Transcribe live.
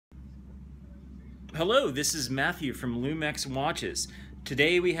Hello, this is Matthew from Lumex Watches.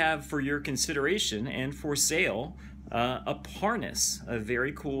 Today we have for your consideration and for sale a Parnis, a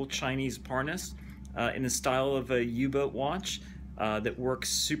very cool Chinese Parnis in the style of a U-boat watch that works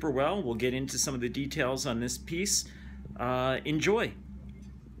super well. We'll get into some of the details on this piece. Enjoy.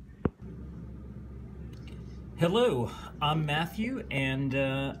 Hello, I'm Matthew and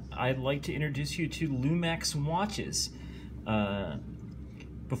I'd like to introduce you to Lumex Watches.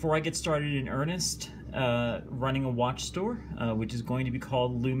 Before I get started in earnest, running a watch store, which is going to be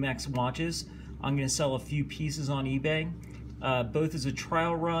called Lumex Watches, I'm going to sell a few pieces on eBay, both as a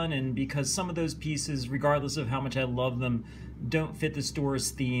trial run and because some of those pieces, regardless of how much I love them, don't fit the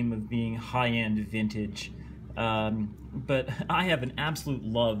store's theme of being high-end vintage. But I have an absolute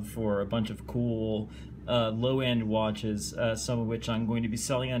love for a bunch of cool low-end watches, some of which I'm going to be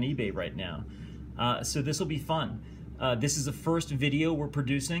selling on eBay right now. So this will be fun. This is the first video we're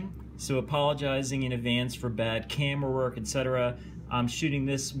producing, so apologizing in advance for bad camera work, etc. I'm shooting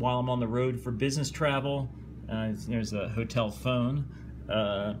this while I'm on the road for business travel. There's a hotel phone.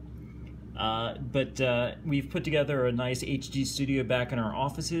 But we've put together a nice HD studio back in our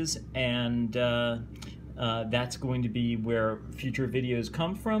offices, and that's going to be where future videos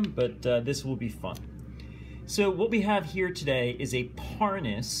come from, but this will be fun. So what we have here today is a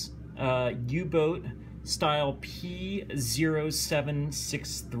Parnis U-Boat style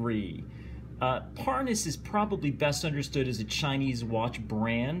P0763. Parnis is probably best understood as a Chinese watch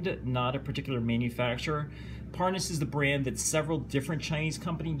brand, not a particular manufacturer. Parnis is the brand that several different Chinese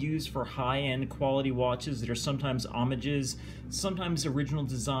companies use for high-end quality watches that are sometimes homages, sometimes original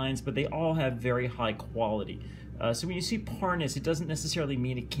designs, but they all have very high quality. So when you see Parnis, it doesn't necessarily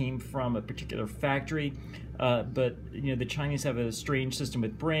mean it came from a particular factory, but the Chinese have a strange system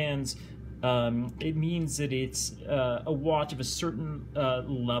with brands. It means that it's a watch of a certain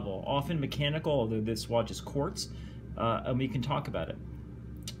level, often mechanical, although this watch is quartz, and we can talk about it.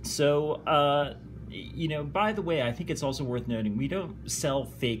 So, by the way, I think it's also worth noting, we don't sell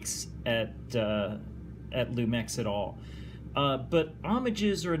fakes at Lumex at all. But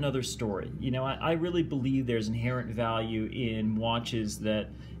homages are another story. I really believe there's inherent value in watches that,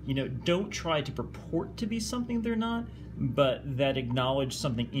 don't try to purport to be something they're not, but that acknowledge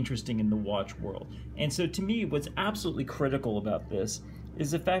something interesting in the watch world. And so to me, what's absolutely critical about this is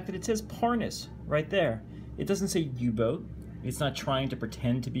the fact that it says Parnis right there. It doesn't say U-Boat. It's not trying to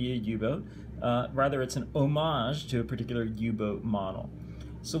pretend to be a U-Boat. Rather, it's an homage to a particular U-Boat model.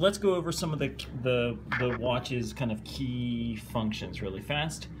 So let's go over some of the watch's kind of key functions really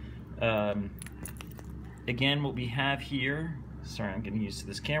fast. Again, what we have here, sorry, I'm getting used to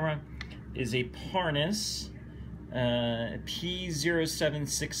this camera, is a Parnis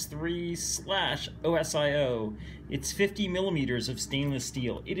P0763/OSIO. It's 50 millimeters of stainless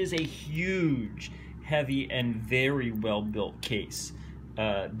steel. It is a huge, heavy, and very well-built case.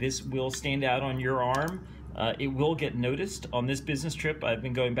 This will stand out on your arm. It will get noticed. On this business trip, I've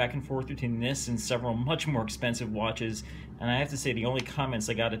been going back and forth between this and several much more expensive watches, and I have to say the only comments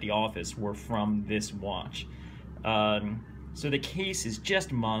I got at the office were from this watch. So the case is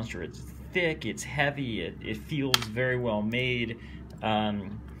just monstrous. It's thick, it's heavy, it feels very well made.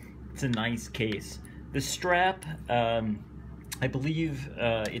 It's a nice case. The strap, I believe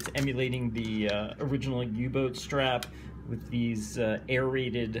it's emulating the original U-Boat strap with these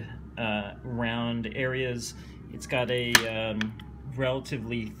aerated round areas. It's got a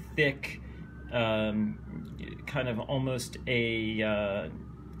relatively thick, kind of almost a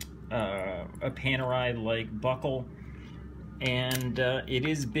Panerai-like buckle, and it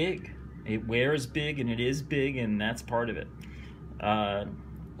is big. It wears big, and it is big, and that's part of it. So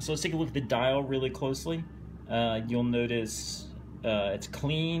let's take a look at the dial really closely. You'll notice it's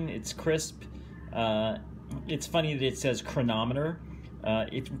clean, it's crisp. It's funny that it says chronometer.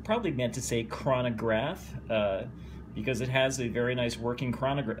 It's probably meant to say chronograph, because it has a very nice working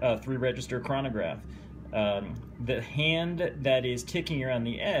three-register chronograph. The hand that is ticking around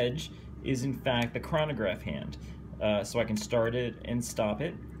the edge is in fact the chronograph hand. So I can start it and stop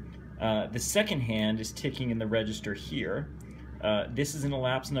it. The second hand is ticking in the register here. This is an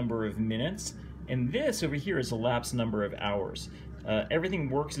elapsed number of minutes, and this over here is a elapsed number of hours. Everything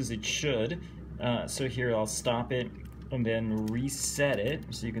works as it should. So here I'll stop it and then reset it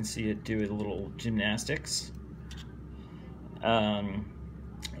so you can see it do a little gymnastics.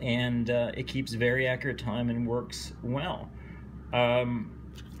 It keeps very accurate time and works well.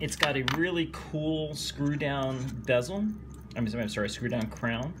 It's got a really cool screw down bezel. I'm sorry, screw down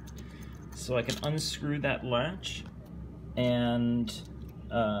crown. So I can unscrew that latch, and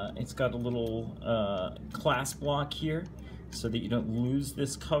it's got a little clasp block here so that you don't lose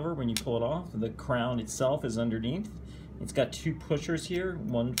this cover when you pull it off. The crown itself is underneath. It's got two pushers here.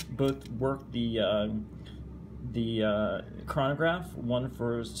 Both work the chronograph. One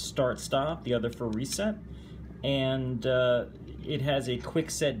for start-stop, the other for reset. And it has a quick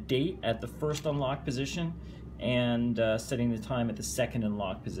set date at the first unlock position and setting the time at the second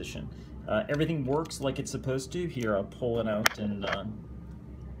unlock position. Everything works like it's supposed to. Here, I'll pull it out and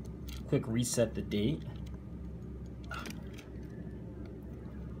quick reset the date.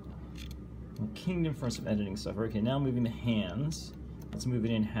 Kingdom for some editing stuff. Okay, now moving the hands. Let's move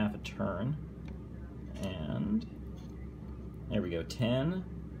it in half a turn. And there we go. 10,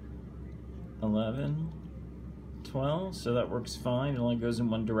 11, 12. So that works fine. It only goes in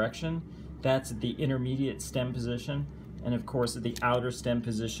one direction. That's at the intermediate stem position. And of course, at the outer stem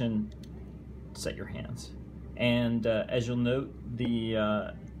position, set your hands. And as you'll note,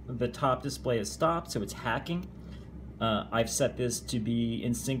 the top display is stopped, so it's hacking. I've set this to be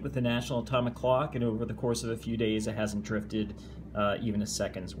in sync with the National Atomic Clock, and over the course of a few days it hasn't drifted even a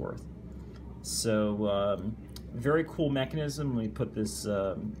second's worth. So very cool mechanism. Let me put this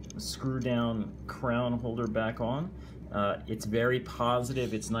screw down crown holder back on. It's very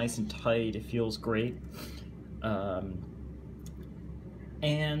positive, it's nice and tight, it feels great.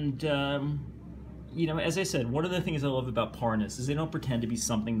 You know, as I said, one of the things I love about Parnis is they don't pretend to be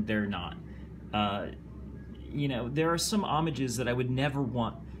something they're not. You know, there are some homages that I would never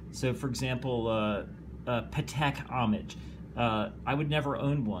want. So, for example, Patek homage. I would never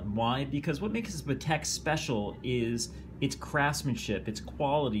own one. Why? Because what makes Patek special is its craftsmanship, its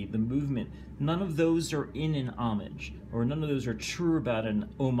quality, the movement. None of those are in an homage, or none of those are true about an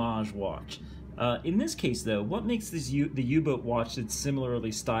homage watch. In this case, though, what makes this the U-Boat watch that's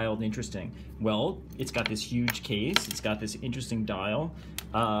similarly styled interesting? Well, it's got this huge case, it's got this interesting dial,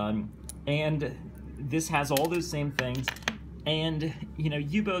 and this has all those same things. And, you know,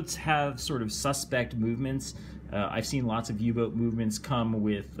 U-Boats have sort of suspect movements. I've seen lots of U-Boat movements come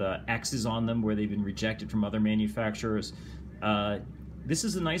with X's on them where they've been rejected from other manufacturers. This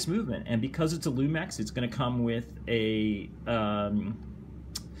is a nice movement, and because it's a Lumex, it's going to come with a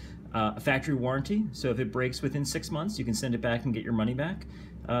factory warranty. So if it breaks within 6 months, you can send it back and get your money back.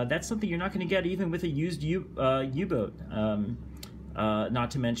 That's something you're not going to get even with a used U-Boat,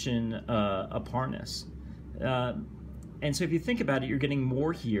 not to mention a Parnis. And so if you think about it, you're getting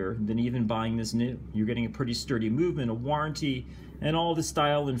more here than even buying this new. You're getting a pretty sturdy movement, a warranty, and all the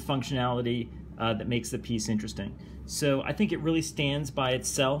style and functionality that makes the piece interesting. So I think it really stands by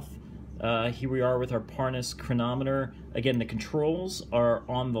itself. Here we are with our Parnis chronometer. Again, the controls are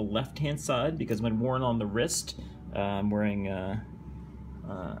on the left-hand side because when worn on the wrist, I'm wearing an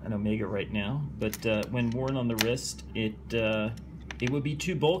Omega right now, but when worn on the wrist, it would be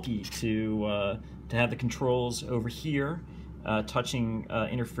too bulky to have the controls over here,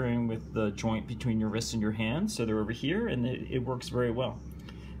 interfering with the joint between your wrist and your hand. So they're over here, and it works very well.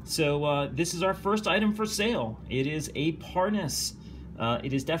 So this is our first item for sale. It is a Parnis.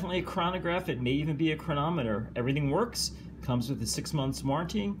 It is definitely a chronograph. It may even be a chronometer. Everything works, comes with a 6 months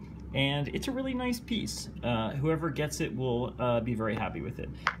warranty, and it's a really nice piece. Whoever gets it will be very happy with it.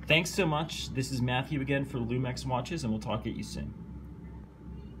 Thanks so much. This is Matthew again for Lumex Watches, and we'll talk to you soon.